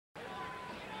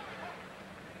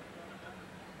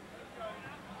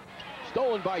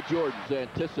Stolen by Jordan.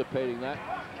 Anticipating that.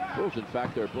 Bulls, in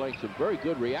fact, are playing some very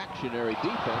good reactionary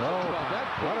defense.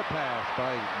 What a pass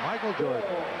by Michael Jordan.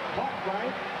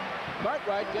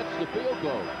 Cartwright gets the field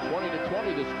goal.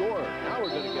 20-20 the score. Now we're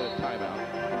going to get a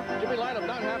timeout. Jimmy Lanham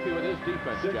not happy with his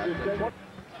defense, Jack.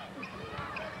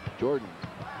 Jordan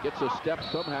gets a step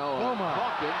somehow on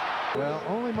Hawkins. Well,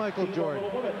 only Michael Jordan.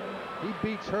 He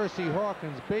beats Hersey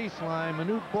Hawkins baseline.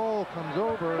 Manute Bol comes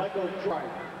over.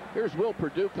 Here's Will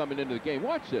Perdue coming into the game.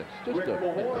 Watch this. Just an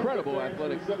incredible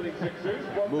athletic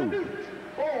move.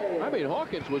 I mean,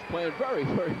 Hawkins was playing very,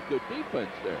 very good defense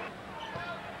there.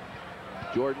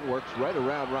 Jordan works right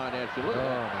around Ron Anderson. Look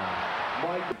at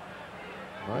that.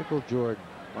 Michael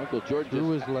Jordan through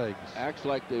his legs. Acts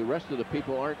like the rest of the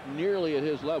people aren't nearly at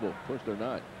his level. Of course, they're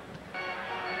not.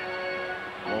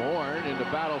 Mahorn in the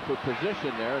battle for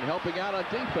position there and helping out on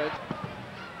defense.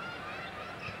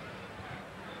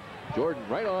 Jordan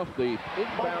right off the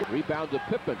inbound. Rebound to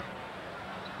Pippen.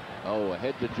 Oh,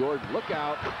 ahead to Jordan. Look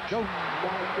out.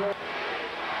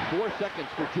 4 seconds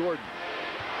for Jordan.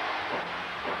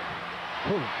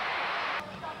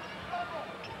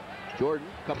 Jordan,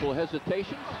 couple of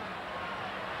hesitations.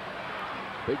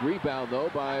 Big rebound, though,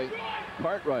 by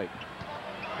Cartwright.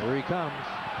 Here he comes.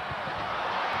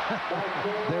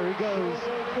 There he goes.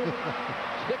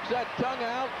 Sticks that tongue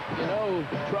out. You know,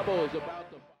 trouble is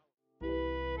about to